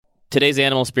Today's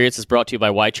Animal Spirits is brought to you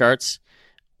by Y-Charts.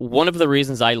 One of the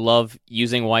reasons I love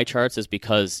using Y-Charts is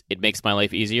because it makes my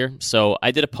life easier. So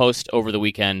I did a post over the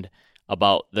weekend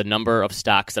about the number of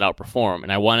stocks that outperform,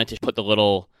 and I wanted to put the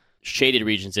little shaded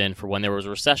regions in for when there was a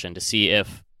recession to see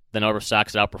if the number of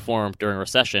stocks that outperformed during a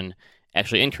recession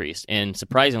actually increased. And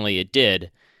surprisingly, it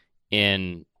did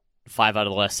in 5 out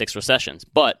of the last 6 recessions.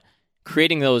 But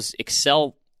creating those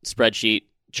Excel spreadsheet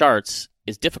charts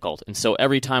is difficult. And so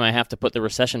every time I have to put the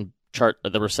recession chart,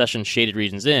 the recession shaded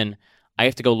regions in, I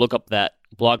have to go look up that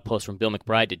blog post from Bill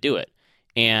McBride to do it.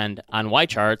 And on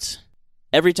Y-Charts,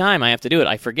 every time I have to do it,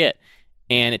 I forget.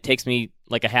 And it takes me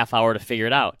like a half hour to figure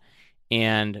it out.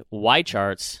 And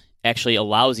Y-Charts actually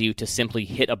allows you to simply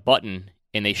hit a button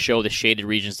and they show the shaded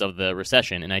regions of the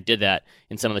recession. And I did that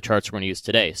in some of the charts we're going to use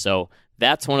today. So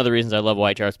that's one of the reasons I love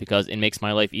Y-Charts, because it makes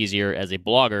my life easier as a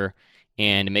blogger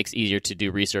and it makes it easier to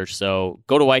do research. So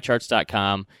go to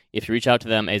ycharts.com. If you reach out to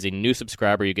them as a new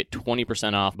subscriber, you get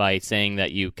 20% off by saying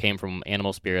that you came from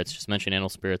Animal Spirits. Just mention Animal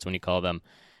Spirits when you call them.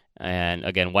 And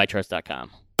again, ycharts.com.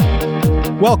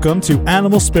 Welcome to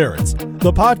Animal Spirits,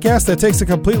 the podcast that takes a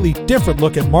completely different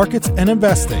look at markets and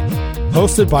investing.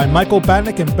 Hosted by Michael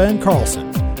Batnick and Ben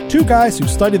Carlson, two guys who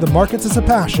study the markets as a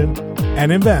passion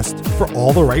and invest for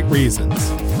all the right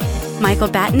reasons. Michael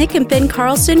Batnick and Ben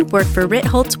Carlson work for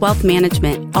Ritholtz Wealth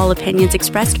Management. All opinions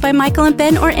expressed by Michael and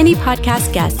Ben or any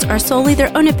podcast guests are solely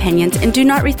their own opinions and do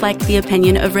not reflect the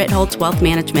opinion of Ritholtz Wealth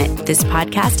Management. This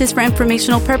podcast is for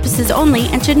informational purposes only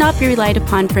and should not be relied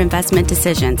upon for investment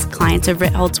decisions. Clients of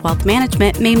Ritholtz Wealth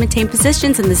Management may maintain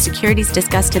positions in the securities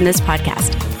discussed in this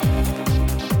podcast.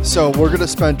 So we're going to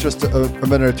spend just a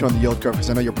minute or two on the yield curve,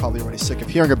 because I know you're probably already sick of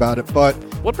hearing about it, but...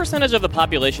 What percentage of the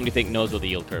population do you think knows what the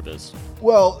yield curve is?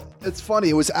 Well, it's funny.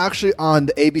 It was actually on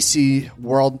the ABC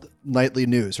World Nightly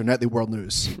News, or Nightly World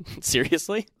News.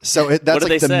 Seriously? So that's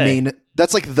like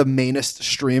that's like the mainest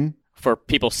stream. For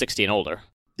people 60 and older.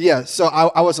 Yeah, so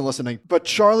I wasn't listening. But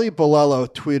Charlie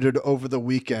Bolello tweeted over the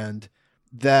weekend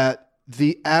that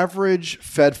the average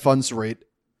Fed funds rate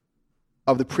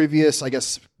of the previous, I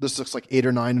guess this looks like 8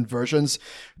 or 9 inversions,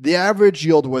 the average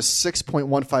yield was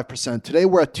 6.15%. Today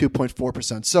we're at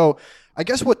 2.4%. So I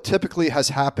guess what typically has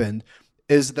happened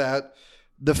is that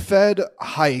the Fed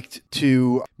hiked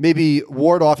to maybe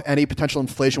ward off any potential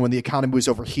inflation when the economy was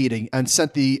overheating and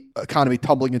sent the economy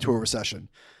tumbling into a recession.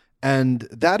 And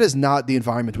that is not the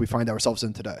environment we find ourselves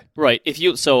in today. Right.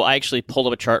 So I actually pulled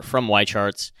up a chart from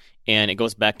Y-Charts, and it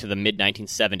goes back to the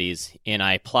mid-1970s, and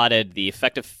I plotted the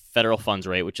effective federal funds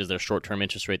rate, which is their short-term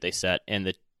interest rate they set, and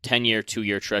the 10-year,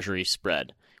 2-year Treasury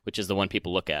spread, which is the one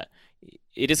people look at.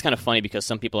 It is kind of funny because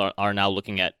some people are now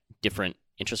looking at different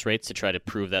interest rates to try to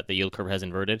prove that the yield curve has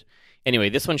inverted. Anyway,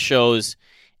 this one shows,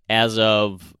 as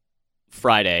of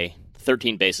Friday,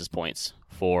 13 basis points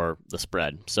for the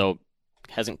spread. So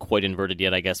hasn't quite inverted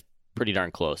yet, I guess, pretty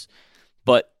darn close.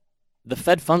 But the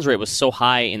Fed funds rate was so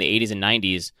high in the 80s and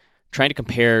 90s, trying to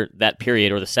compare that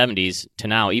period or the 70s to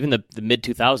now, even the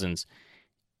mid-2000s,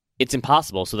 it's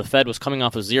impossible. So the Fed was coming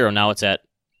off of zero. Now it's at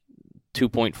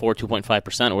 2.4,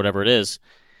 2.5%, or whatever it is.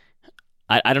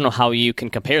 I don't know how you can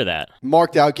compare that.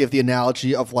 Mark Dow gave the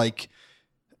analogy of, like,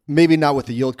 maybe not with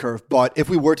the yield curve, but if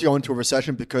we were to go into a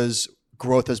recession because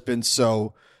growth has been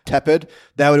so tepid,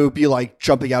 that would be like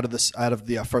jumping out of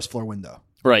the first floor window.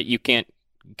 Right. You can't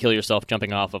kill yourself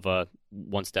jumping off of a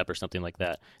one step or something like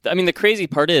that. I mean, the crazy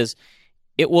part is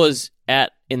it was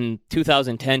in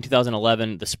 2010,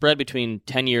 2011, the spread between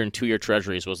 10-year and 2-year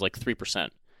treasuries was like 3%.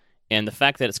 And the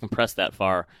fact that it's compressed that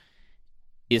far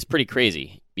is pretty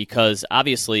crazy, because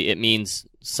obviously it means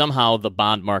somehow the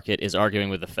bond market is arguing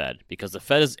with the Fed, because the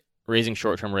Fed is raising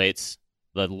short-term rates.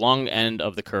 The long end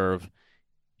of the curve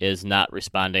is not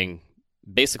responding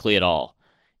basically at all.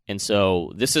 And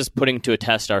so this is putting to a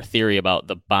test our theory about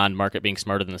the bond market being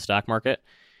smarter than the stock market.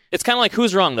 It's kind of like,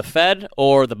 who's wrong, the Fed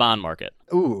or the bond market?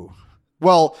 Ooh.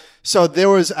 Well, so there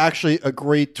was actually a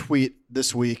great tweet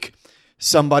this week.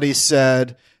 Somebody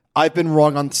said, I've been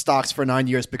wrong on stocks for 9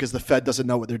 years because the Fed doesn't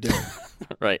know what they're doing.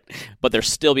 Right. But they're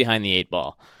still behind the 8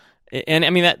 ball. And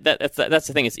I mean, that's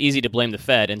the thing. It's easy to blame the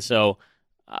Fed. And so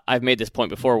I've made this point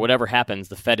before. Whatever happens,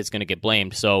 the Fed is going to get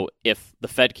blamed. So if the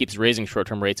Fed keeps raising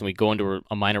short-term rates and we go into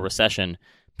a minor recession,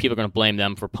 people are going to blame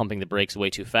them for pumping the brakes way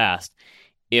too fast.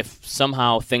 If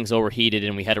somehow things overheated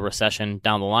and we had a recession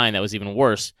down the line that was even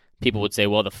worse, people would say,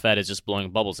 well, the Fed is just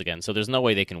blowing bubbles again. So there's no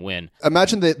way they can win.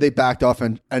 Imagine they backed off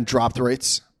and dropped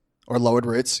rates or lowered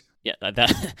rates. Yeah,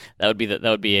 that would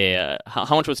be a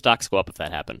how much would stocks go up if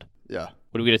that happened? Yeah.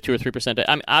 Would we get a 2 or 3%?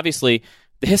 I mean, obviously,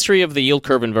 the history of the yield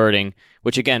curve inverting,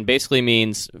 which again basically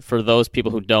means, for those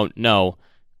people who don't know,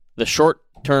 the short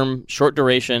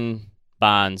duration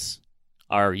bonds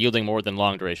are yielding more than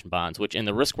long duration bonds, which in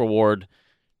the risk reward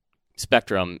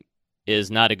spectrum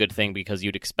is not a good thing because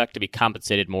you'd expect to be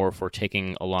compensated more for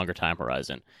taking a longer time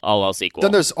horizon, all else equal.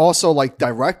 Then there's also like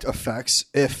direct effects.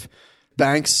 If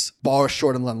banks borrow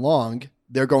short and lend long,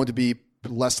 they're going to be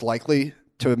less likely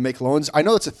to make loans. I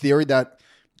know it's a theory that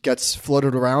gets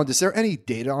floated around. Is there any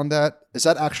data on that? Is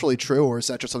that actually true, or is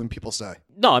that just something people say?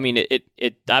 No, I mean,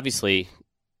 it obviously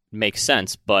makes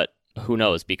sense, but who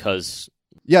knows? Because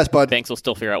yes, but banks will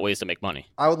still figure out ways to make money.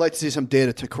 I would like to see some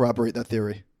data to corroborate that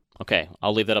theory. Okay,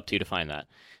 I'll leave that up to you to find that.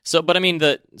 So going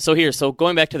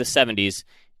back to the 70s,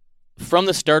 from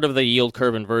the start of the yield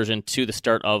curve inversion to the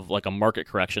start of like a market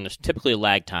correction, there's typically a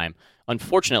lag time.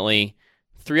 Unfortunately,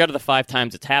 3 out of the 5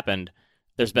 times it's happened,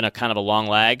 there's been a kind of a long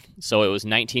lag. So it was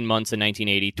 19 months in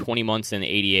 1980, 20 months in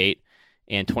 88,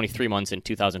 and 23 months in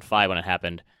 2005 when it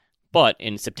happened. But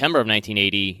in September of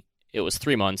 1980, it was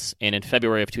 3 months, and in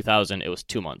February of 2000, it was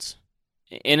 2 months.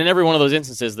 And in every one of those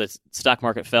instances, the stock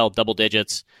market fell double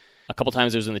digits. A couple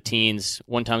times it was in the teens.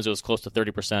 One time it was close to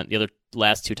 30%. The other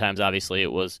last 2 times, obviously,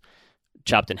 it was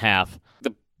chopped in half.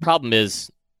 The problem is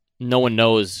no one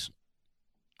knows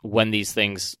when these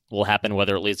things will happen,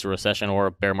 whether it leads to a recession or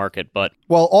a bear market. But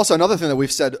well, also another thing that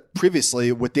we've said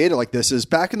previously with data like this is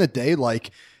back in the day,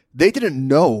 like they didn't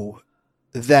know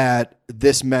that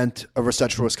this meant a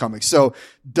recession was coming. So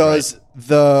does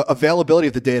the availability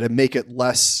of the data make it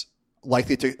less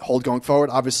likely to hold going forward?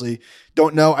 Obviously,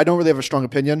 don't know. I don't really have a strong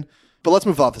opinion, but let's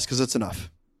move off this because it's enough.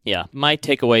 Yeah, my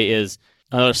takeaway is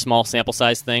another small sample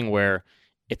size thing where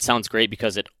it sounds great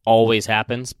because it always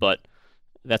happens, but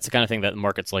that's the kind of thing that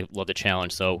markets love to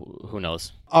challenge, so who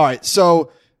knows? All right,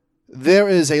 so there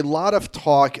is a lot of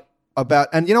talk about,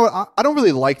 and you know what, I don't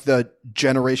really like the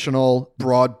generational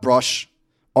broad brush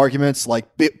arguments like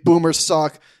boomers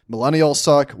suck, millennials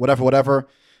suck, whatever,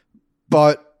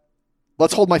 but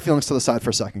let's hold my feelings to the side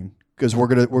for a second because we're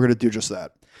gonna do just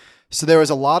that. So there is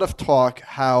a lot of talk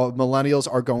how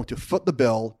millennials are going to foot the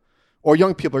bill, or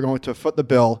young people are going to foot the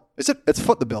bill. It's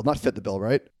foot the bill, not fit the bill,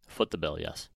 right? Foot the bill,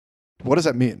 yes. What does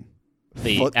that mean?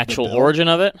 The actual origin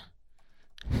of it?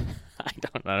 I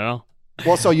don't know.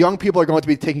 Well, so young people are going to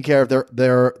be taking care of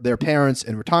their parents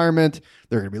in retirement.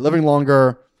 They're going to be living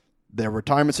longer. Their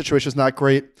retirement situation is not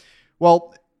great.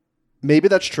 Well, maybe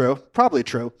that's true. Probably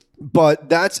true. But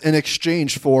that's in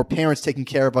exchange for parents taking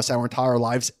care of us our entire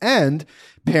lives and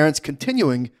parents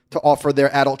continuing to offer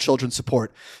their adult children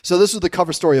support. So this is the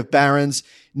cover story of Barron's.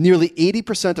 Nearly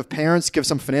 80% of parents give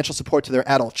some financial support to their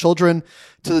adult children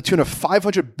to the tune of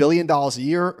 $500 billion a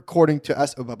year, according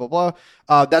to blah, blah,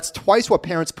 blah. That's twice what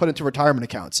parents put into retirement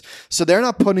accounts. So they're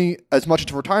not putting as much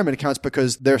into retirement accounts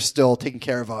because they're still taking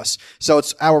care of us. So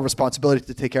it's our responsibility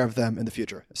to take care of them in the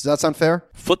future. Does that sound fair?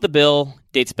 Foot the bill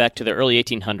dates back to the early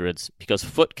 1800s because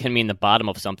foot can mean the bottom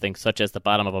of something, such as the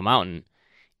bottom of a mountain.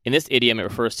 In this idiom, it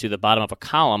refers to the bottom of a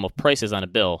column of prices on a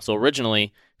bill. So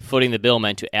originally, footing the bill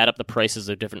meant to add up the prices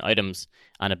of different items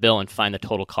on a bill and find the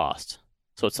total cost.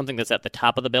 So it's something that's at the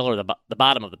top of the bill or the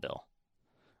bottom of the bill.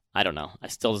 I don't know.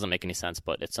 It still doesn't make any sense,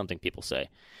 but it's something people say.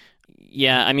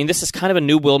 Yeah, I mean, this is kind of a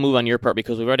new will move on your part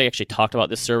because we've already actually talked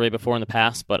about this survey before in the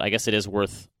past, but I guess it is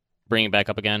worth bringing back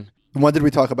up again. When did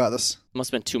we talk about this? It must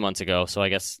have been 2 months ago, so I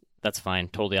guess that's fine.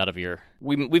 Totally out of your...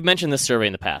 We've mentioned this survey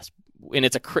in the past. And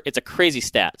it's a crazy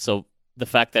stat. So the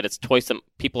fact that it's twice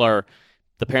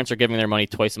the parents are giving their money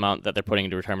twice the amount that they're putting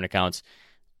into retirement accounts,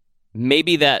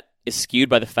 maybe that is skewed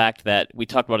by the fact that we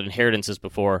talked about inheritances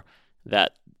before,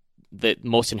 that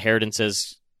most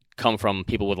inheritances come from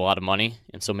people with a lot of money,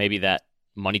 and so maybe that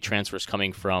money transfer is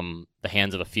coming from the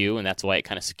hands of a few, and that's why it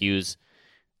kind of skews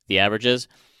the averages.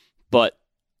 But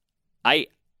I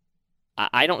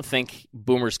don't think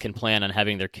boomers can plan on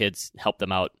having their kids help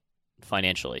them out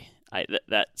financially.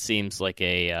 That seems like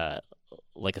a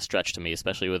stretch to me,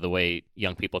 especially with the way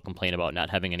young people complain about not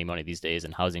having any money these days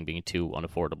and housing being too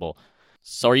unaffordable.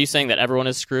 So are you saying that everyone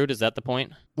is screwed? Is that the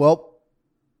point? Well,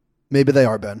 maybe they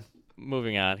are, Ben.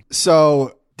 Moving on.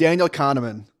 So Daniel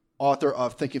Kahneman, author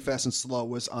of Thinking Fast and Slow,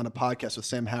 was on a podcast with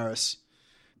Sam Harris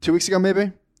 2 weeks ago,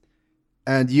 maybe.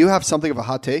 And you have something of a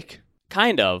hot take?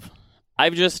 Kind of.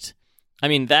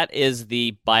 That is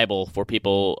the Bible for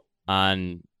people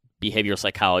on behavioral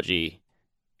psychology,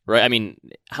 right? I mean,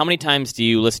 how many times do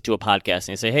you listen to a podcast and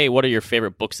you say, hey, what are your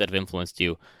favorite books that have influenced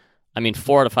you?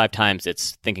 4 out of 5 times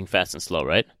it's Thinking Fast and Slow,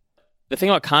 right? The thing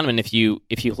about Kahneman, if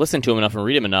you listen to him enough and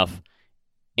read him enough,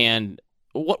 and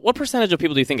what percentage of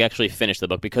people do you think actually finish the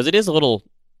book? Because it is a little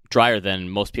drier than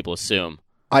most people assume.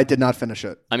 I did not finish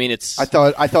it. It's I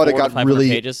thought it got really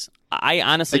pages. I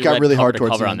honestly read really hard cover to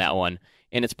towards cover the on that one,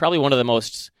 and it's probably one of the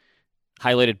most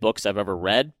highlighted books I've ever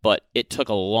read, but it took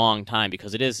a long time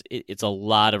because it's a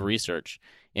lot of research.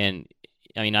 And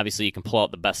I mean, obviously you can pull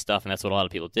out the best stuff, and that's what a lot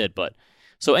of people did. But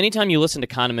so anytime you listen to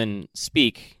Kahneman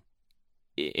speak,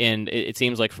 and it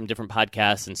seems like from different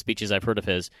podcasts and speeches I've heard of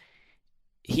his,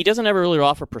 he doesn't ever really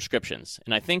offer prescriptions.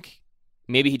 And I think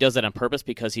maybe he does that on purpose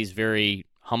because he's very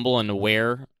humble and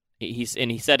aware. He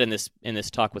said in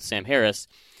this talk with Sam Harris,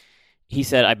 he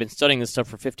said, I've been studying this stuff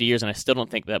for 50 years, and I still don't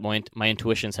think that my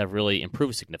intuitions have really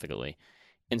improved significantly.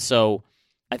 And so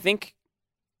I think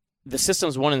the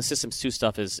Systems 1 and Systems 2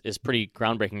 stuff is pretty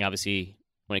groundbreaking, obviously,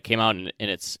 when it came out, and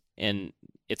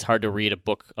it's hard to read a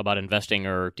book about investing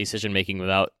or decision-making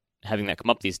without having that come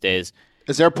up these days.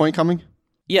 Is there a point coming?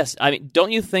 Yes. I mean,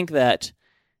 don't you think that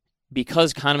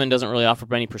because Kahneman doesn't really offer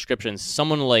many prescriptions,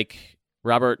 someone like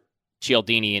Robert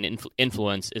Cialdini in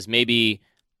Influence is maybe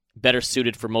better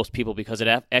suited for most people because it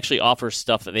actually offers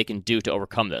stuff that they can do to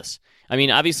overcome this. I mean,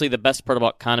 obviously, the best part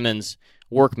about Kahneman's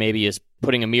work maybe is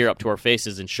putting a mirror up to our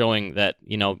faces and showing that,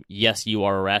 yes, you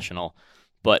are irrational.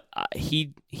 But I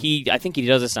think he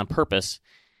does this on purpose.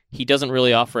 He doesn't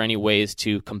really offer any ways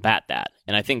to combat that.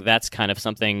 And I think that's kind of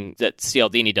something that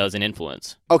Cialdini does in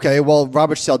Influence. Okay, well,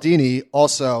 Robert Cialdini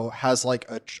also has like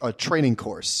a training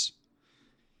course.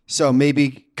 So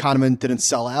maybe Kahneman didn't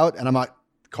sell out, and I'm not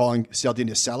calling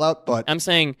Cialdini a sellout, but I'm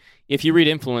saying if you read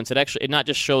Influence, it not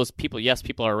just shows people, yes,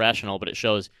 people are irrational, but it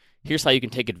shows here's how you can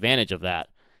take advantage of that.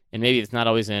 And maybe it's not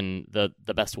always in the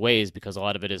best ways because a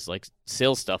lot of it is like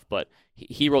sales stuff, but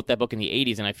he wrote that book in the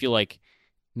 80s, and I feel like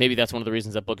maybe that's one of the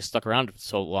reasons that book has stuck around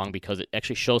so long because it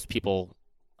actually shows people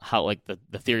how, like,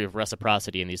 the theory of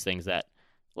reciprocity and these things that,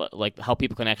 like, how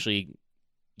people can actually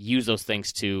use those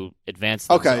things to advance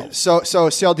themselves. Okay, so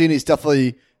Cialdini is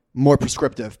definitely more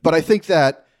prescriptive. But I think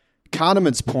that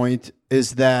Kahneman's point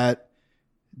is that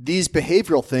these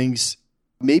behavioral things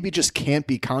maybe just can't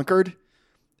be conquered.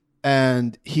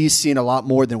 And he's seen a lot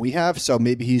more than we have. So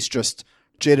maybe he's just,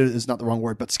 jaded is not the wrong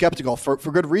word, but skeptical for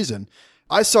good reason.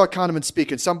 I saw Kahneman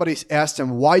speak and somebody asked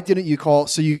him, why didn't you call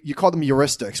them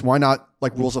heuristics? Why not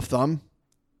like rules of thumb?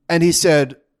 And he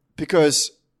said,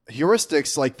 because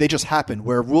heuristics, like, they just happen,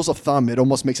 where rules of thumb, it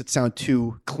almost makes it sound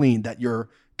too clean that you're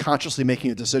consciously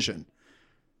making a decision.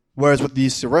 Whereas with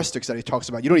these heuristics that he talks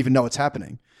about, you don't even know it's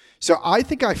happening. So I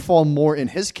think I fall more in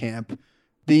his camp,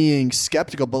 being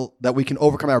skeptical that we can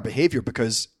overcome our behavior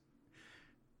because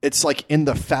it's like in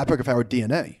the fabric of our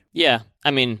DNA. Yeah.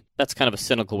 I mean, that's kind of a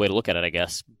cynical way to look at it, I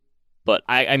guess. But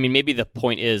I mean, maybe the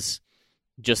point is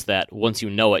just that once you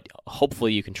know it,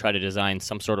 hopefully you can try to design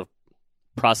some sort of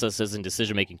processes and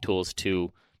decision-making tools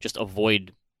to just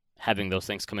avoid having those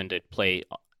things come into play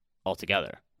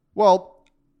altogether. Well,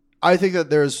 I think that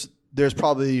there's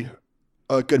probably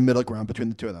a good middle ground between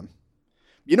the two of them.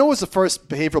 You know what was the first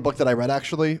behavioral book that I read,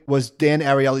 actually? Was Dan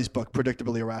Ariely's book,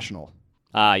 Predictably Irrational.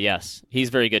 Yes. He's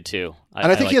very good, too.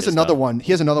 I think he has another one.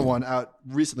 He has another one out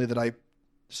recently that I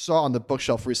saw on the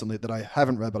bookshelf recently that I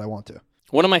haven't read, but I want to.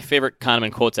 One of my favorite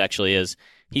Kahneman quotes, actually, is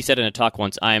he said in a talk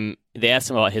once, they asked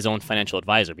him about his own financial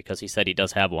advisor because he said he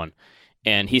does have one.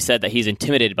 And he said that he's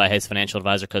intimidated by his financial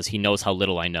advisor because he knows how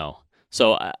little I know.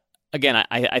 So, again,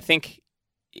 I think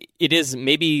it is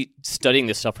maybe studying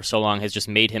this stuff for so long has just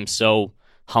made him so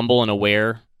humble and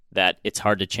aware that it's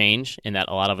hard to change and that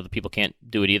a lot of other people can't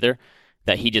do it either,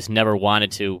 that he just never wanted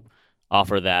to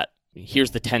offer that,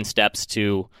 here's the 10 steps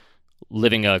to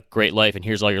living a great life and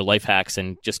here's all your life hacks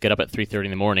and just get up at 3:30 in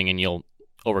the morning and you'll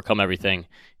overcome everything.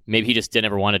 Maybe he just didn't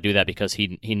ever want to do that because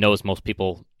he knows most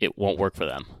people, it won't work for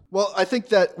them. Well, I think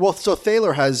that, so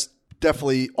Thaler has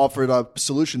definitely offered up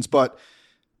solutions, but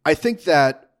I think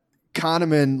that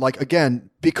Kahneman, like, again,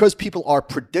 because people are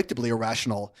predictably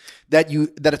irrational, that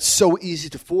it's so easy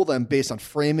to fool them based on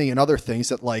framing and other things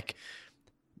that, like,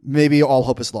 maybe all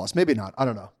hope is lost. Maybe not. I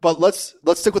don't know. But let's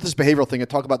stick with this behavioral thing and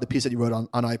talk about the piece that you wrote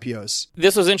on IPOs.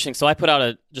 This was interesting. So I put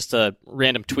out just a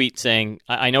random tweet saying,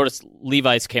 I noticed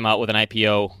Levi's came out with an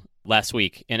IPO last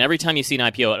week. And every time you see an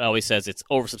IPO, it always says it's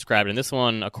oversubscribed. And this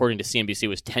one, according to CNBC,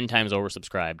 was 10 times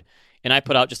oversubscribed. And I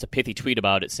put out just a pithy tweet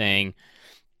about it saying,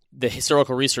 the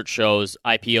historical research shows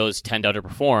IPOs tend to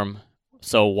underperform.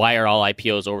 So why are all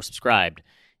IPOs oversubscribed?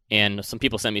 And some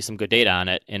people sent me some good data on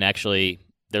it. And actually,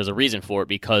 there's a reason for it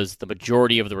because the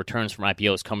majority of the returns from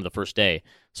IPOs come the first day.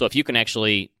 So if you can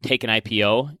actually take an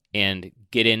IPO and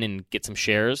get in and get some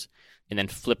shares and then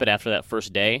flip it after that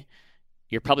first day,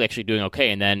 you're probably actually doing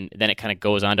okay. And then it kind of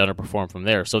goes on to underperform from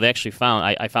there. So they actually found,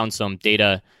 I found some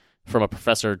data from a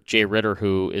professor, Jay Ritter,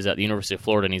 who is at the University of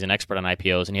Florida, and he's an expert on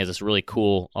IPOs, and he has this really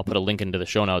cool, I'll put a link into the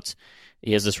show notes,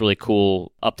 he has this really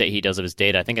cool update he does of his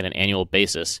data, I think on an annual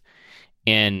basis.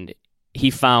 And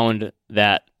he found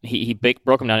that he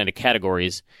broke them down into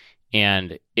categories,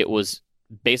 and it was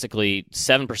basically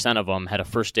 7% of them had a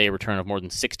first day return of more than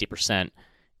 60%,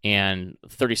 and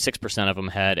 36% of them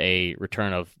had a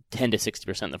return of 10 to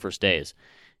 60% in the first days.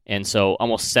 And so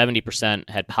almost 70%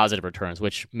 had positive returns,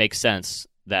 which makes sense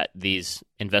that these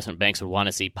investment banks would want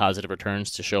to see positive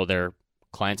returns to show their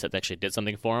clients that they actually did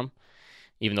something for them,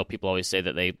 even though people always say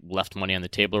that they left money on the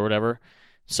table or whatever.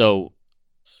 So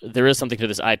there is something to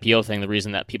this IPO thing. The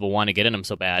reason that people want to get in them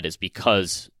so bad is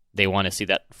because they want to see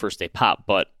that first day pop.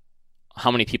 But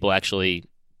how many people actually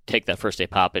take that first day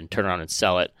pop and turn around and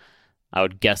sell it? I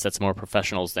would guess that's more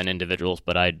professionals than individuals,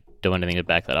 but I don't have anything to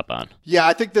back that up on. Yeah,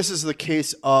 I think this is the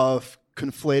case of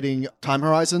conflating time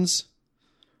horizons.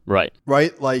 Right.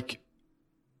 Right? Like,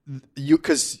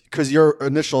 because your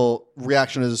initial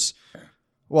reaction is,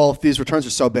 well, if these returns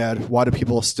are so bad, why do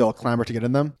people still clamor to get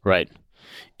in them? Right.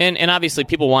 And obviously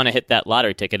people want to hit that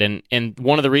lottery ticket. And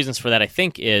one of the reasons for that, I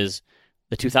think, is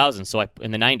the 2000s. So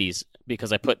in the 90s,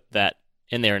 because I put that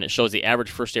in there and it shows the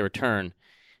average first day return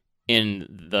in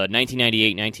the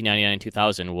 1998, 1999,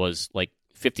 2000 was like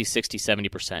 50, 60,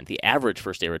 70%. The average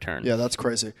first day return. Yeah, that's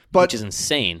crazy. Which is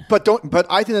insane. But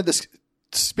I think that this,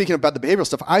 speaking about the behavioral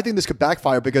stuff, I think this could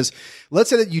backfire because let's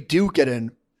say that you do get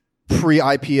in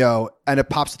pre-IPO and it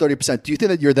pops to 30%. Do you think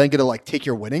that you're then going to like take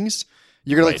your winnings?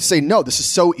 You're going to like say, no, this is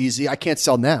so easy. I can't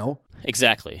sell now.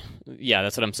 Exactly. Yeah,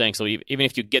 that's what I'm saying. So even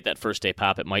if you get that first day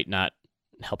pop, it might not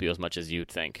help you as much as you'd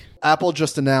think. Apple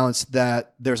just announced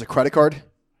that there's a credit card.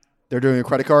 They're doing a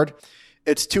credit card.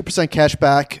 It's 2% cash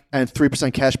back and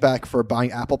 3% cash back for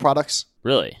buying Apple products.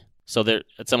 Really? So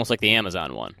it's almost like the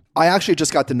Amazon one. I actually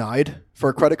just got denied for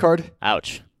a credit card.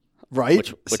 Ouch.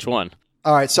 Right? Which one?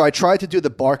 All right. So I tried to do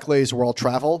the Barclays World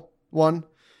Travel one,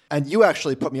 and you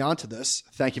actually put me onto this.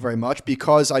 Thank you very much.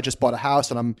 Because I just bought a house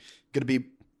and I'm going to be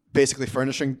basically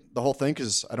furnishing the whole thing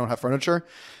because I don't have furniture.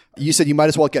 You said you might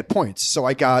as well get points. So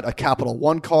I got a Capital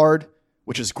One card,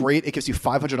 which is great. It gives you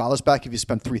 $500 back if you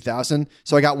spend $3,000.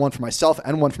 So I got one for myself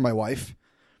and one for my wife.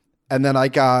 And then I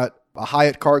got a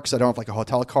Hyatt card because I don't have like a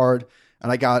hotel card.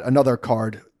 And I got another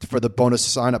card for the bonus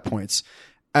sign-up points.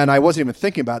 And I wasn't even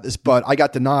thinking about this, but I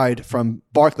got denied from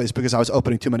Barclays because I was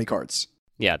opening too many cards.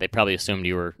 Yeah, they probably assumed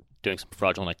you were doing some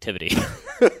fraudulent activity.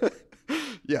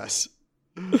 Yes.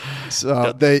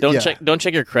 So don't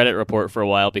check your credit report for a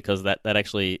while because that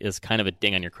actually is kind of a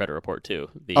ding on your credit report too.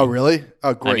 Oh, really?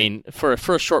 Oh, great. I mean, for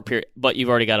a short period, but you've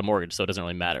already got a mortgage, so it doesn't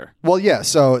really matter. Well, yeah.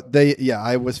 So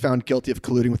I was found guilty of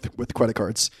colluding with credit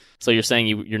cards. So you're saying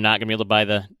you're not going to be able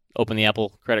to open the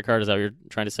Apple credit card? Is that what you're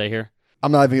trying to say here?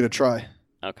 I'm not even going to try.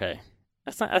 Okay,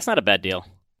 that's not a bad deal.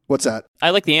 What's that? I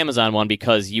like the Amazon one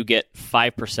because you get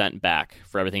 5% back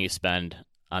for everything you spend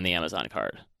on the Amazon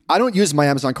card. I don't use my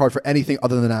Amazon card for anything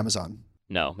other than Amazon.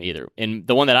 No, either. And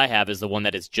the one that I have is the one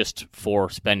that is just for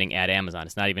spending at Amazon.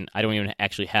 It's not even, I don't even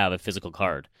actually have a physical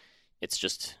card. It's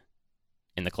just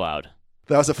in the cloud.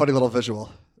 That was a funny little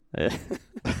visual.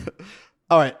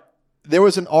 All right. There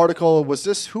was an article.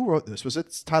 Who wrote this? Was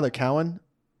it Tyler Cowen?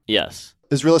 Yes.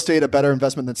 Is real estate a better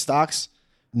investment than stocks?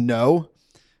 No.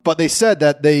 But they said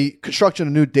that they constructed a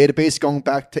new database going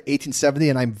back to 1870,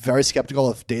 and I'm very skeptical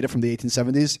of data from the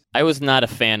 1870s. I was not a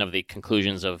fan of the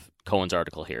conclusions of Cohen's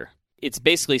article here. It's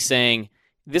basically saying,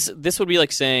 this would be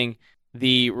like saying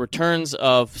the returns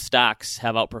of stocks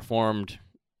have outperformed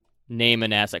name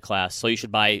and asset class, so you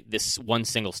should buy this one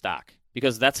single stock.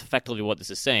 Because that's effectively what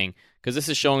this is saying, because this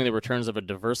is showing the returns of a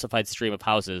diversified stream of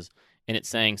houses, and it's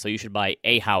saying, so you should buy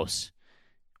a house,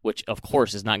 which of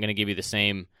course is not going to give you the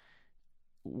same,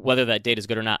 whether that data is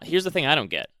good or not. Here's the thing I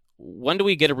don't get. When do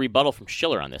we get a rebuttal from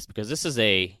Shiller on this? Because this is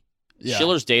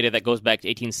Shiller's data that goes back to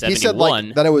 1871. He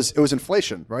said that it was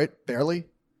inflation, right? Barely.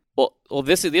 Well,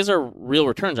 these are real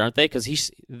returns, aren't they? Because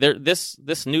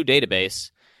this new database,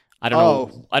 I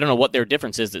don't know what their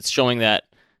difference is. It's showing that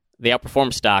they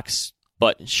outperform stocks,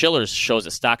 but Shiller's shows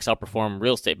that stocks outperform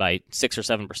real estate by 6 or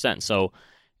 7%. So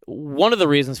one of the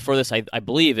reasons for this, I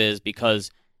believe, is because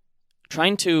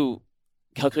trying to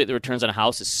calculate the returns on a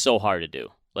house is so hard to do.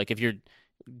 Like,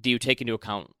 do you take into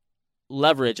account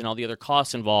leverage and all the other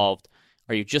costs involved?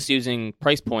 Are you just using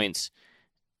price points?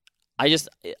 I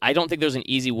don't think there's an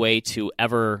easy way to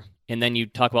ever, and then you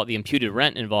talk about the imputed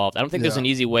rent involved. I don't think there's an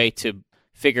easy way to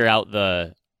figure out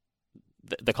the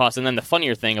cost. And then the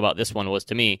funnier thing about this one was,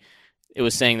 to me, it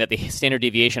was saying that the standard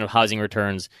deviation of housing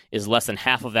returns is less than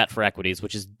half of that for equities,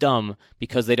 which is dumb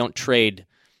because they don't trade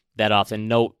that often.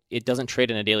 No, it doesn't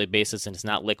trade on a daily basis and it's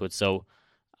not liquid. So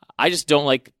I just don't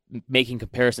like making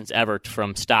comparisons ever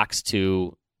from stocks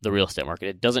to the real estate market.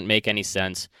 It doesn't make any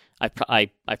sense. I've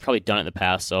probably done it in the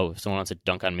past, so if someone wants to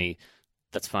dunk on me,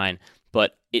 that's fine.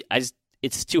 But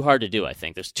it's too hard to do, I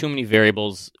think. There's too many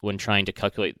variables when trying to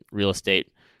calculate real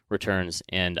estate returns.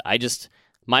 And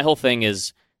my whole thing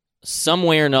is some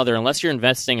way or another, unless you're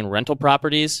investing in rental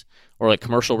properties or like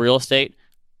commercial real estate,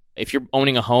 if you're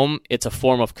owning a home, it's a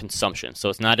form of consumption. So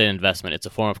it's not an investment, it's a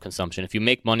form of consumption. If you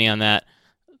make money on that,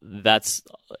 that's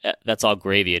all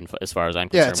gravy as far as I'm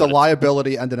concerned. Yeah, it's a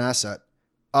liability and an asset.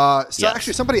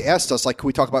 Actually, somebody asked us, like, can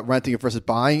we talk about renting versus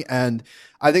buying? And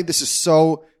I think this is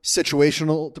so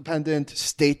situational dependent,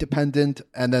 state dependent,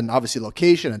 and then obviously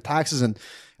location and taxes, and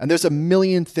there's a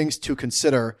million things to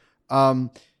consider.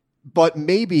 But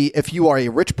maybe if you are a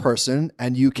rich person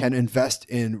and you can invest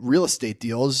in real estate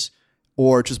deals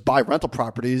or just buy rental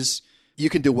properties, you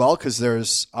can do well because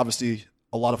there's obviously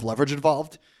a lot of leverage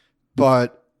involved.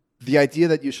 But the idea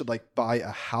that you should like buy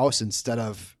a house instead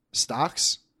of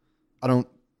stocks, I don't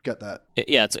get that.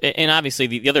 Yeah, and obviously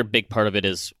the other big part of it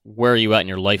is where are you at in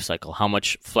your life cycle? How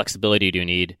much flexibility do you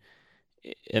need?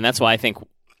 And that's why I think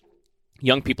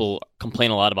young people complain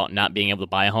a lot about not being able to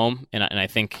buy a home, and I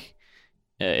think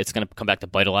it's going to come back to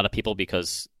bite a lot of people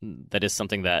because that is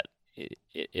something that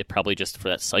it probably just for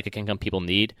that psychic income people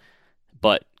need.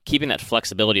 But keeping that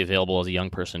flexibility available as a young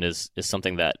person is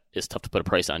something that is tough to put a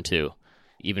price on too,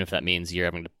 even if that means you're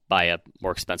having to buy a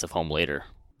more expensive home later.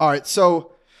 All right,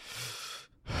 so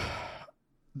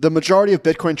the majority of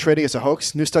Bitcoin trading is a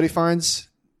hoax, new study finds.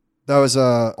 That was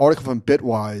an article from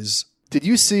Bitwise. Did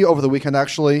you see over the weekend,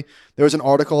 actually, there was an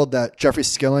article that Jeffrey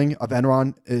Skilling of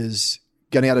Enron is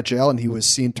getting out of jail, and he was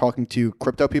seen talking to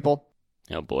crypto people?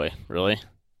 Oh, boy. Really?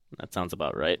 That sounds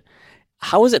about right.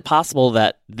 How is it possible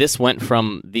that this went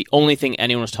from the only thing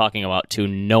anyone was talking about to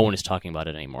no one is talking about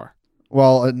it anymore?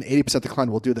 Well, an 80%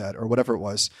 decline will do that, or whatever it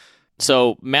was.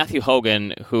 So Matthew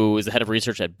Hogan, who is the head of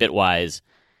research at Bitwise,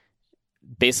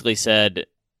 basically said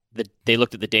that they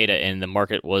looked at the data and the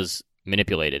market was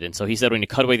manipulated. And so he said when you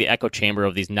cut away the echo chamber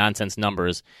of these nonsense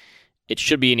numbers, it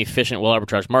should be an efficient,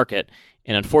 well-arbitraged market.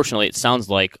 And unfortunately, it sounds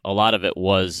like a lot of it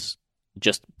was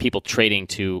just people trading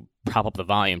to prop up the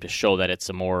volume to show that it's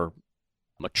a more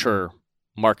mature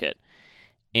market.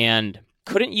 And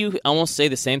couldn't you almost say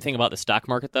the same thing about the stock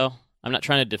market, though? I'm not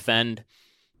trying to defend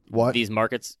these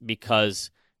markets because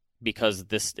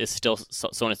this is still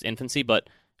so in its infancy, but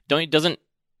doesn't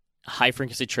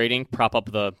high-frequency trading prop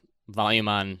up the volume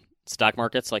on stock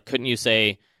markets? Like, couldn't you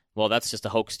say, well, that's just a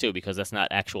hoax, too, because that's not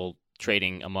actual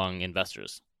trading among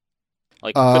investors?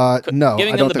 Like, no,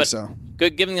 I don't think so.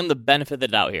 Giving them the benefit of the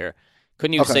doubt here,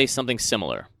 couldn't you say something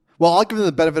similar? Well, I'll give them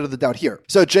the benefit of the doubt here.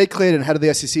 So Jay Clayton, head of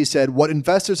the SEC, said, what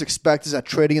investors expect is that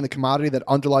trading in the commodity that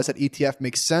underlies that ETF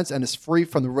makes sense and is free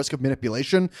from the risk of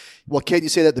manipulation. Well, can't you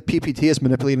say that the PPT is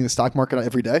manipulating the stock market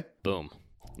every day? Boom.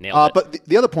 Nailed it. But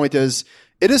the other point is,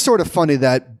 it is sort of funny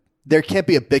that there can't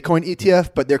be a Bitcoin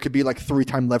ETF, but there could be like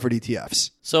 3-time levered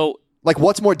ETFs. So, like,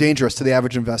 what's more dangerous to the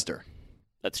average investor?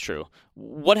 That's true.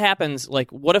 What happens, like,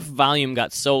 what if volume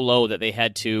got so low that they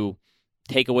had to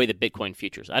take away the Bitcoin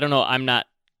futures? I don't know. I'm not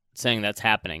saying that's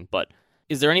happening, but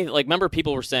is there any, like, remember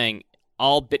people were saying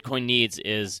all Bitcoin needs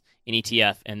is an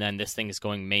ETF and then this thing is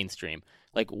going mainstream.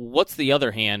 Like, what's the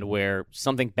other hand where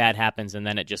something bad happens and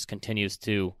then it just continues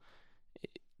to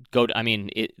go to, I mean,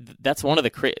 that's one of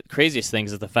the craziest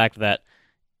things is the fact that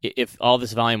if all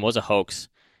this volume was a hoax,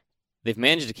 they've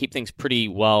managed to keep things pretty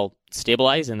well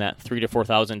stabilized in that $3,000 to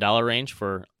 $4,000 range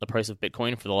for the price of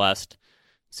Bitcoin for the last,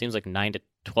 seems like 9 to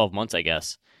 12 months, I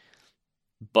guess.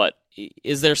 But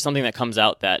is there something that comes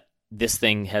out that this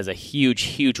thing has a huge,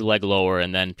 huge leg lower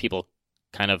and then people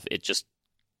kind of, it just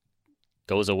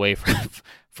goes away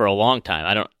for a long time?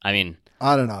 I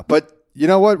don't know. But you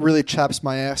know what really chaps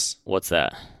my ass? What's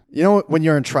that? You know when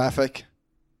you're in traffic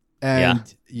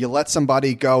and you let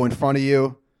somebody go in front of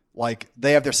you, like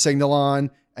they have their signal on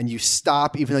and you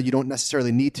stop even though you don't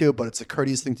necessarily need to, but it's a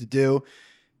courteous thing to do.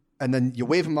 And then you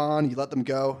wave them on, you let them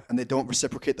go, and they don't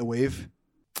reciprocate the wave.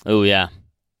 Oh, yeah.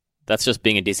 That's just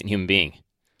being a decent human being.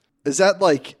 Is that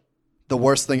like the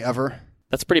worst thing ever?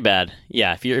 That's pretty bad.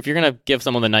 Yeah, if you're gonna give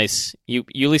someone the nice, you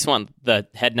at least want the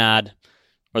head nod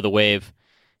or the wave.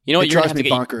 You know what? You're gonna have to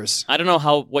get bonkers. I don't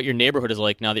know what your neighborhood is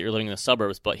like now that you're living in the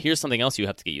suburbs, but here's something else you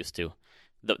have to get used to: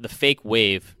 the fake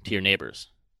wave to your neighbors.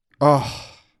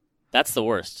 Oh, that's the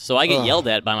worst. So I get yelled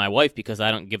at by my wife because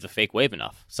I don't give the fake wave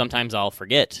enough. Sometimes I'll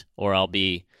forget, or I'll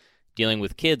be dealing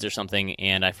with kids or something,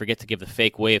 and I forget to give the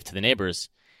fake wave to the neighbors.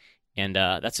 And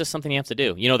that's just something you have to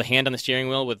do. You know, the hand on the steering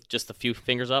wheel with just a few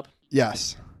fingers up?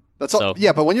 Yes. That's all.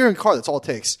 Yeah, but when you're in a car, that's all it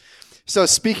takes. So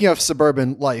speaking of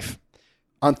suburban life,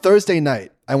 on Thursday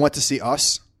night, I went to see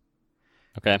Us.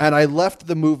 Okay. And I left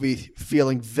the movie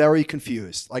feeling very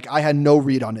confused. Like I had no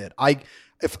read on it.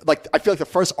 I feel like the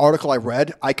first article I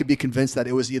read, I could be convinced that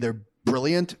it was either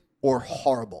brilliant or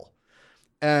horrible.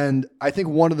 And I think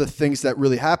one of the things that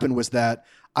really happened was that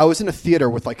I was in a theater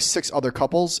with like 6 other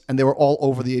couples, and they were all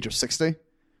over the age of 60,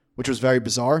 which was very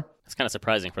bizarre. It's kind of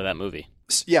surprising for that movie.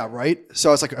 Yeah, right? So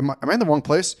I was like, am I in the wrong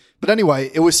place? But anyway,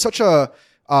 it was such a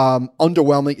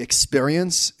underwhelming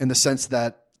experience in the sense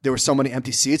that there were so many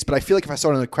empty seats. But I feel like if I saw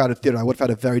it in a crowded theater, I would have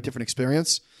had a very different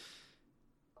experience.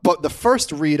 But the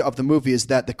first read of the movie is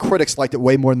that the critics liked it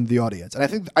way more than the audience. And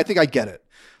I think I get it.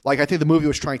 Like, I think the movie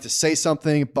was trying to say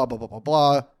something, blah, blah, blah, blah,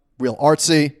 blah, real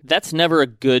artsy. That's never a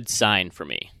good sign for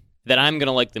me, that I'm going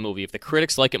to like the movie. If the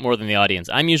critics like it more than the audience,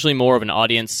 I'm usually more of an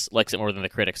audience likes it more than the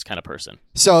critics kind of person.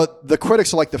 So the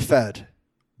critics are like the Fed,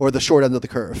 or the short end of the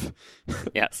curve.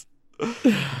 Yes.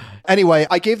 Anyway,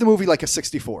 I gave the movie like a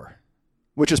 64,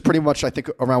 which is pretty much, I think,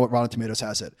 around what Rotten Tomatoes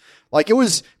has it. Like, it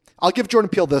was, I'll give Jordan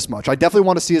Peele this much. I definitely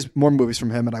want to see more movies from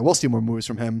him, and I will see more movies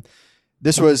from him.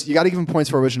 This was, you got to give him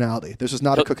points for originality. This was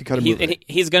not a cookie cutter movie. And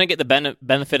he's going to get the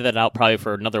benefit of that out probably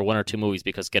for another 1 or 2 movies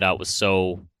because Get Out was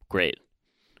so great.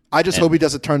 I just hope he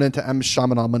doesn't turn into M.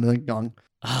 Shyamalan.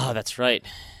 Oh, that's right.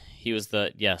 He was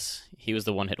the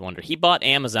one-hit wonder. He bought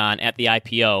Amazon at the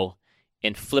IPO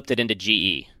and flipped it into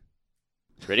GE.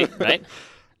 Ready? Right?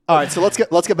 All right, so let's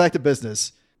get back to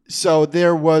business. So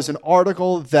there was an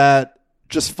article that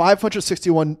just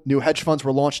 561 new hedge funds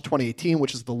were launched in 2018,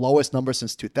 which is the lowest number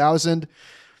since 2000.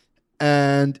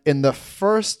 And in the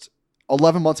first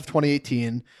 11 months of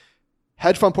 2018,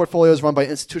 hedge fund portfolios run by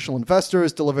institutional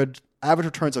investors delivered average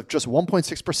returns of just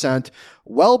 1.6%,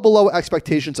 well below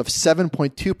expectations of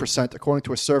 7.2%, according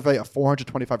to a survey of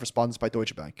 425 respondents by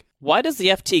Deutsche Bank. Why does the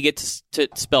FT get to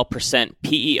spell percent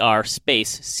PER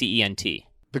space CENT?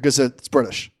 Because it's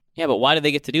British. Yeah, but why do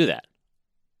they get to do that?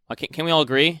 Can we all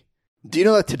agree? Do you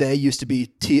know that today used to be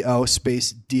TO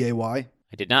space DAY?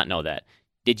 I did not know that.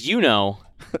 Did you know,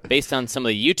 based on some of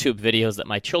the YouTube videos that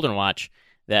my children watch,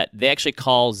 that they actually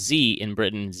call Z in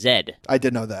Britain Z? I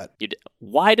did know that.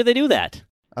 Why do they do that?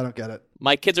 I don't get it.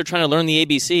 My kids are trying to learn the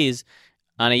ABCs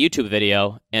on a YouTube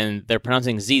video, and they're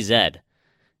pronouncing ZZ.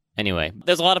 Anyway,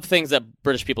 there's a lot of things that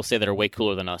British people say that are way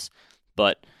cooler than us.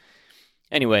 But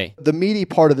anyway. The meaty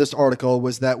part of this article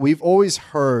was that we've always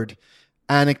heard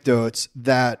anecdotes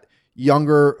that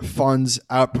younger funds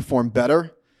outperform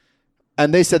better.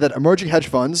 And they said that emerging hedge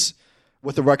funds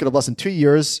with a record of less than 2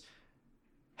 years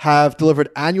have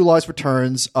delivered annualized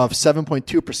returns of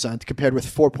 7.2% compared with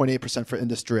 4.8% for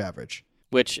industry average.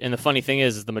 Which, and the funny thing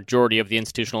is the majority of the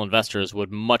institutional investors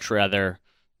would much rather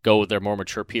go with their more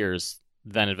mature peers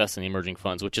than invest in the emerging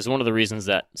funds, which is one of the reasons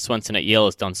that Swenson at Yale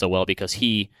has done so well, because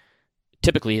he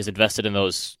typically has invested in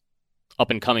those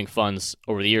up-and-coming funds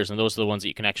over the years, and those are the ones that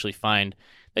you can actually find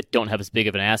that don't have as big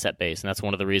of an asset base. And that's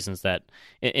one of the reasons that,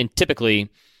 and typically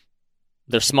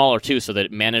they're smaller too, so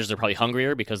that managers are probably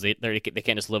hungrier because they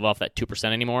can't just live off that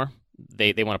 2% anymore.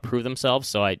 They want to prove themselves.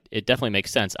 So it definitely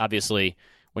makes sense. Obviously,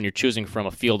 when you're choosing from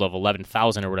a field of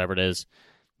 11,000 or whatever it is,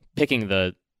 picking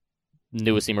the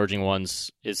newest emerging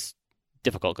ones is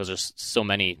difficult because there's so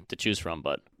many to choose from.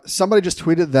 But somebody just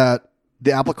tweeted that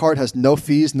the Apple Card has no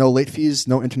fees, no late fees,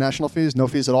 no international fees, no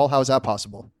fees at all. How is that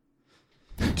possible?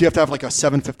 Do you have to have like a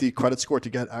 750 credit score to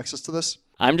get access to this?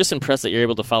 I'm just impressed that you're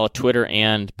able to follow Twitter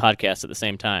and podcast at the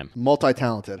same time.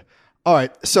 Multi-talented. All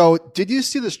right. So did you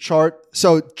see this chart?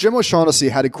 So Jim O'Shaughnessy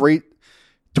had a great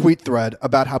tweet thread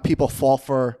about how people fall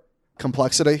for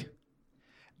complexity.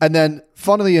 And then,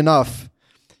 funnily enough,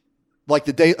 like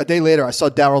a day later, I saw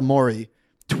Daryl Morey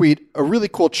tweet a really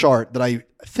cool chart that I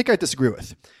think I disagree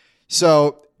with.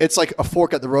 So it's like a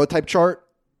fork at the road type chart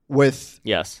with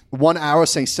 1 hour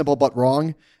saying simple but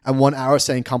wrong and 1 hour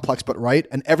saying complex but right.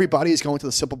 And everybody is going to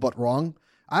the simple but wrong.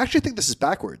 I actually think this is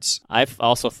backwards. I've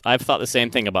thought the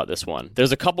same thing about this one.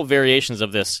 There's a couple variations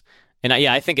of this. And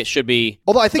I think it should be.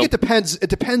 Although I think it depends. It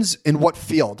depends in what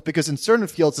field, because in certain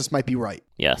fields this might be right.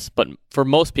 Yes, but for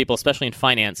most people, especially in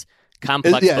finance,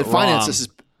 complex but finance, wrong this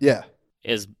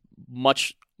is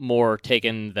much more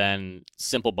taken than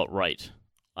simple but right,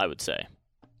 I would say.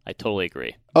 I totally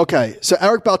agree. Okay, so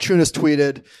Eric Balchunas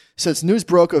tweeted, since news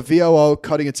broke of VOO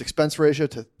cutting its expense ratio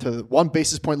to 1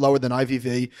 basis point lower than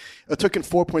IVV, it took in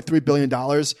 $4.3 billion.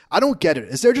 I don't get it.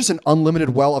 Is there just an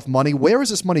unlimited well of money? Where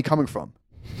is this money coming from?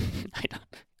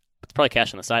 It's probably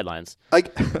cash on the sidelines.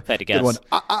 Like, if I had to guess.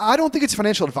 I don't think it's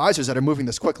financial advisors that are moving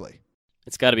this quickly.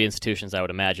 It's got to be institutions, I would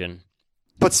imagine.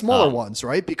 But smaller ones,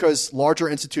 right? Because larger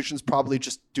institutions probably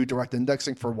just do direct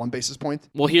indexing for 1 basis point.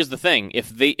 Well, here's the thing. If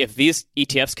these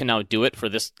ETFs can now do it for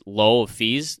this low of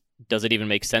fees, does it even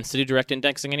make sense to do direct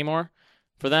indexing anymore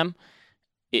for them?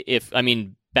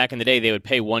 Back in the day, they would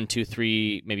pay 1, 2,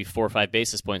 3, maybe 4 or 5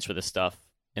 basis points for this stuff.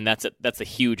 and that's a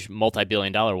huge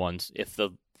multi-billion-dollar ones. If the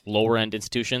lower-end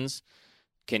institutions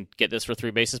can get this for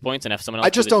 3 basis points and have someone else... I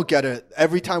just don't get it.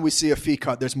 Every time we see a fee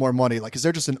cut, there's more money. Like, is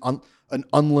there just an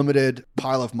unlimited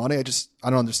pile of money? I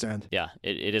don't understand. Yeah,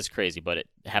 it is crazy, but it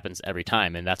happens every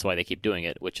time, and that's why they keep doing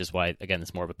it, which is why, again,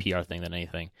 it's more of a PR thing than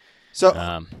anything.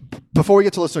 So before we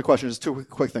get to listener questions, 2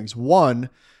 quick things. One,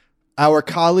 our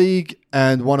colleague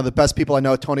and one of the best people I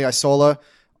know, Tony Isola,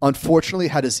 unfortunately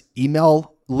had his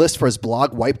email list for his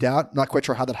blog wiped out. Not quite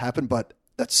sure how that happened, but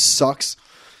that sucks.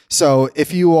 So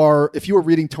if you were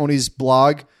reading Tony's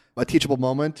blog, A Teachable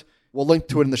Moment, we'll link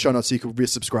to it in the show notes so you can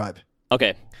resubscribe.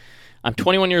 Okay. I'm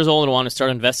 21 years old and want to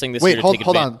start investing this year to take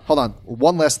advantage. Hold on.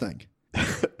 One last thing.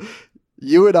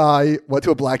 You and I went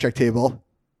to a blackjack table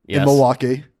in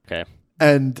Milwaukee. Okay.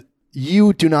 And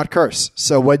you do not curse.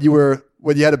 So when you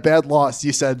had a bad loss,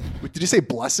 you said, did you say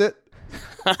bless it?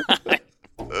 I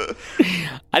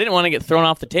didn't want to get thrown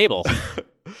off the table.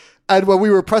 And when we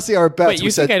were pressing our bets, Wait,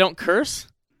 you think I don't curse?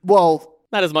 Well,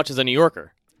 not as much as a New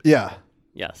Yorker. Yeah.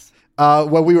 Yes.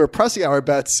 When we were pressing our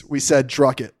bets, we said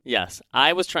druck it. Yes.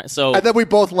 I was trying. And then we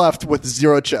both left with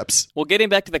 0 chips. Well, getting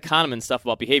back to the Kahneman stuff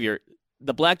about behavior,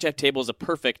 the blackjack table is a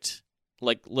perfect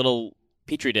little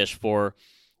petri dish for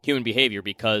human behavior,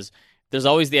 because there's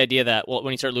always the idea that, well,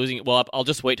 when you start losing, well, I'll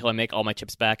just wait till I make all my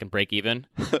chips back and break even.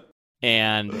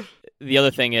 And the other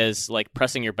thing is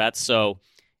pressing your bets. So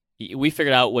we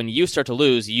figured out when you start to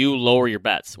lose, you lower your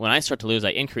bets. When I start to lose, I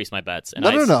increase my bets. And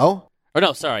No. Or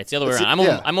no, sorry, it's the other way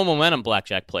around. I'm a momentum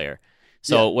blackjack player.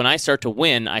 So when I start to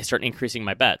win, I start increasing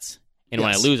my bets. And when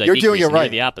I lose, I decrease. You're doing it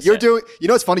right. The opposite. You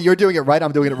know what's funny? You're doing it right.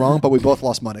 I'm doing it wrong, but we both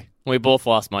lost money. We both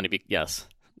lost money. Yes.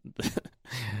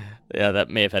 Yeah, that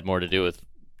may have had more to do with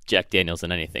Jack Daniels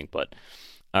than anything. But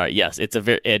all right, yes, it's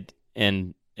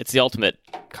it's the ultimate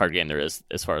card game there is,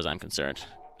 as far as I'm concerned.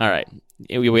 All right,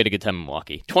 we had a good time in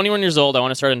Milwaukee. 21 years old. I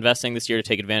want to start investing this year to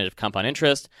take advantage of compound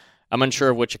interest. I'm unsure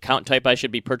of which account type I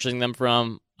should be purchasing them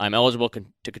from. I'm eligible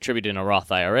to contribute in a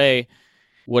Roth IRA.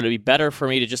 Would it be better for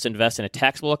me to just invest in a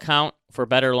taxable account for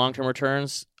better long-term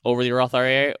returns over the Roth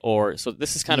IRA? So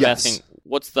this is kind of asking,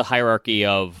 what's the hierarchy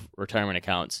of retirement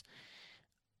accounts?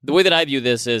 The way that I view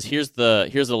this is, here's the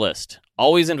list.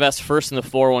 Always invest first in the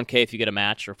 401k if you get a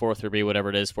match, or 403b, whatever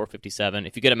it is, 457.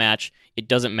 If you get a match, it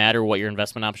doesn't matter what your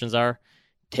investment options are.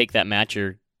 Take that match,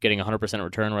 you're getting 100%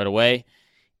 return right away.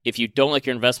 If you don't like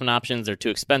your investment options, they're too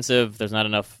expensive, there's not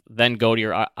enough, then go to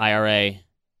your IRA,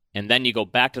 and then you go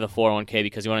back to the 401k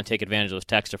because you want to take advantage of those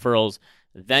tax deferrals.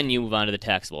 Then you move on to the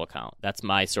taxable account. That's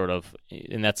my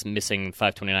and that's missing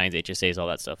 529s, HSAs, all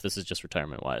that stuff. This is just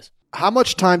retirement-wise. How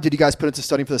much time did you guys put into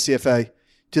studying for the CFA?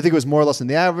 Do you think it was more or less than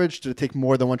the average? Did it take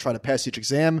more than one try to pass each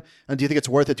exam? And do you think it's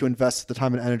worth it to invest the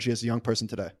time and energy as a young person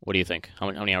today? What do you think?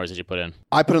 How many hours did you put in?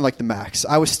 I put in the max.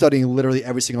 I was studying literally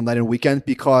every single night and weekend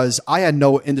because I had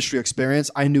no industry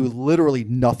experience. I knew literally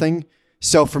nothing.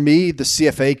 So for me, the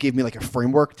CFA gave me a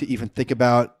framework to even think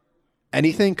about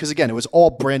anything, because again, it was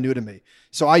all brand new to me.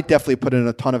 So I definitely put in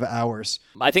a ton of hours.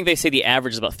 I think they say the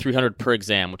average is about 300 per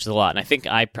exam, which is a lot. And I think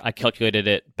I calculated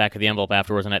it back of the envelope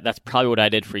afterwards, and that's probably what I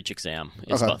did for each exam.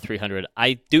 It's about 300.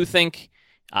 I do think,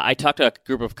 I talked to a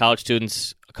group of college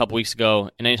students a couple weeks ago,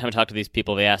 and anytime I talk to these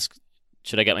people, they ask,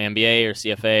 should I get my MBA or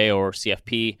CFA or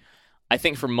CFP? I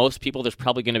think for most people, there's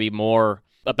probably going to be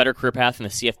a better career path in the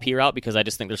CFP route, because I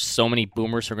just think there's so many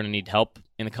boomers who are going to need help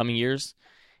in the coming years,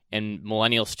 and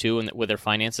millennials too, and with their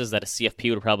finances, that a CFP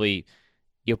you'll probably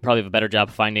have a better job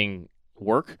finding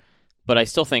work. But I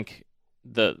still think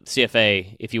the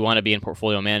CFA, if you want to be in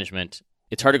portfolio management,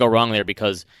 it's hard to go wrong there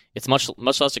because it's much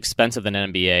less expensive than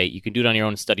an MBA. You can do it on your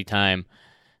own study time.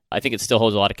 I think it still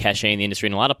holds a lot of cachet in the industry,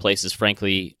 and a lot of places,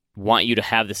 frankly, want you to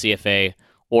have the CFA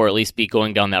or at least be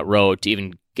going down that road to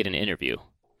even get an interview.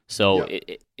 So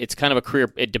it's kind of a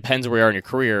career. It depends where you are in your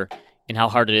career and how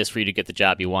hard it is for you to get the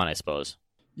job you want, I suppose.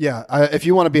 Yeah, if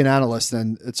you want to be an analyst,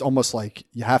 then it's almost like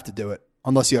you have to do it.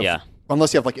 Unless you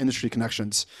have industry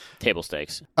connections. Table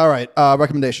stakes. All right.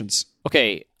 Recommendations.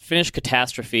 Okay. Finish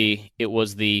Catastrophe. It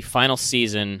was the final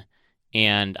season,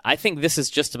 and I think this is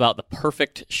just about the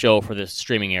perfect show for the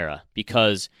streaming era,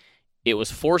 because it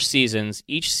was 4 seasons.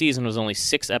 Each season was only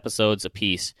 6 episodes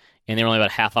apiece, and they were only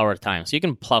about a half hour at a time. So you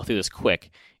can plow through this quick.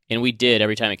 And we did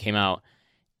every time it came out.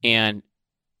 And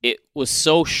it was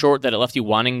so short that it left you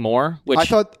wanting more.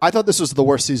 Which I thought this was the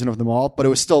worst season of them all, but it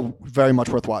was still very much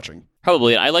worth watching.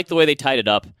 Probably. I like the way they tied it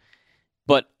up.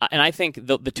 And I think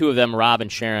the two of them, Rob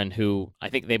and Sharon, who I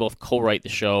think they both co-write the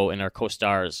show and are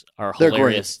co-stars, are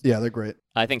hilarious. They're great. Yeah, they're great.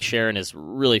 I think Sharon is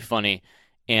really funny.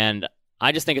 And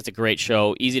I just think it's a great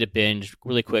show, easy to binge,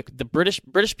 really quick. The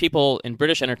British people in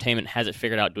British entertainment has it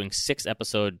figured out, doing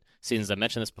 6-episode seasons. I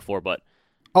mentioned this before, but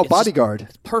Oh, It's Bodyguard.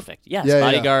 It's perfect. Yes, Yeah,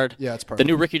 Bodyguard. Yeah, it's perfect. The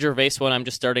new Ricky Gervais one, I'm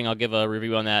just starting. I'll give a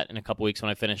review on that in a couple weeks when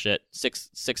I finish it. Six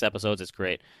episodes. It's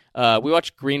great. We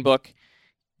watched Green Book.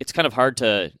 It's kind of hard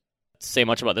to say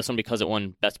much about this one because it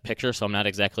won Best Picture, so I'm not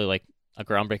exactly like a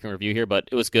groundbreaking review here, but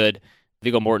it was good.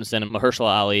 Viggo Mortensen and Mahershala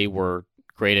Ali were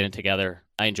great in it together.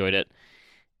 I enjoyed it.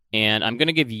 And I'm going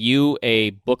to give you a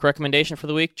book recommendation for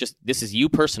the week. This is you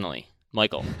personally,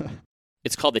 Michael.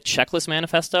 It's called The Checklist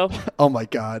Manifesto Oh my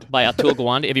God. by Atul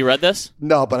Gawande. Have you read this?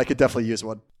 No, but I could definitely use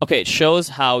one. Okay, it shows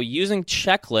how using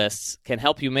checklists can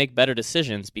help you make better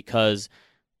decisions because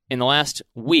in the last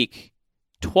week,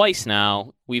 twice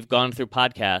now, we've gone through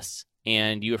podcasts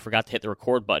and you forgot to hit the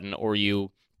record button or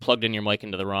you plugged in your mic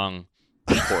into the wrong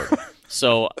cord.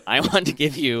 So I want to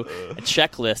give you a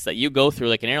checklist that you go through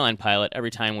like an airline pilot every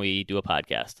time we do a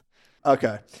podcast.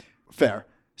 Okay, fair.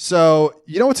 So,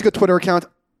 you know what's a good Twitter account?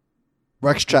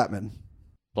 Rex Chapman.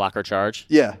 Blocker charge.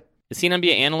 Yeah. Is he an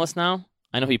NBA analyst now?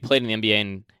 I know he played in the NBA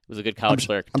and was a good college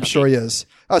player. I'm sure he is.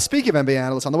 Speaking of NBA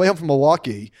analysts, on the way home from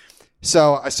Milwaukee,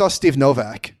 so I saw Steve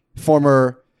Novak,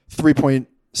 former three-point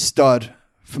stud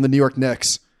from the New York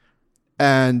Knicks,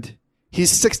 and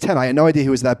he's 6'10". I had no idea he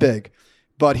was that big,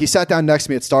 but he sat down next to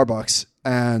me at Starbucks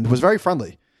and was very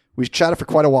friendly. We chatted for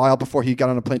quite a while before he got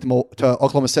on a plane to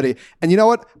Oklahoma City. And you know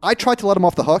what? I tried to let him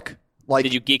off the hook. Like,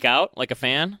 did you geek out like a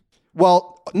fan?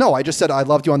 Well, no, I just said, I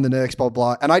loved you on the Knicks, blah,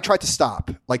 blah, blah. And I tried to stop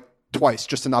like twice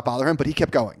just to not bother him, but he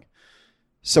kept going.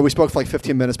 So we spoke for like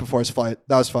 15 minutes before his flight.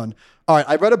 That was fun. All right,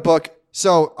 I read a book.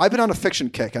 So I've been on a fiction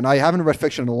kick, and I haven't read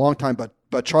fiction in a long time,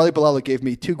 but Charlie Bilelli gave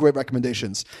me two great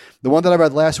recommendations. The one that I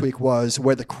read last week was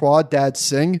Where the Crawdads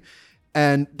Sing,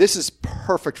 and this is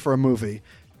perfect for a movie.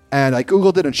 And I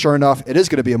Googled it, and sure enough, it is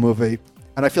going to be a movie.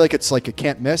 And I feel like it's like a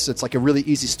can't miss. It's like a really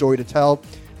easy story to tell.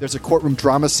 There's a courtroom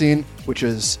drama scene, which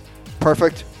is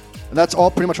perfect. And that's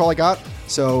pretty much all I got.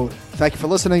 So thank you for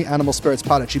listening.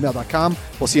 AnimalSpiritsPod@gmail.com.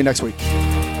 We'll see you next week.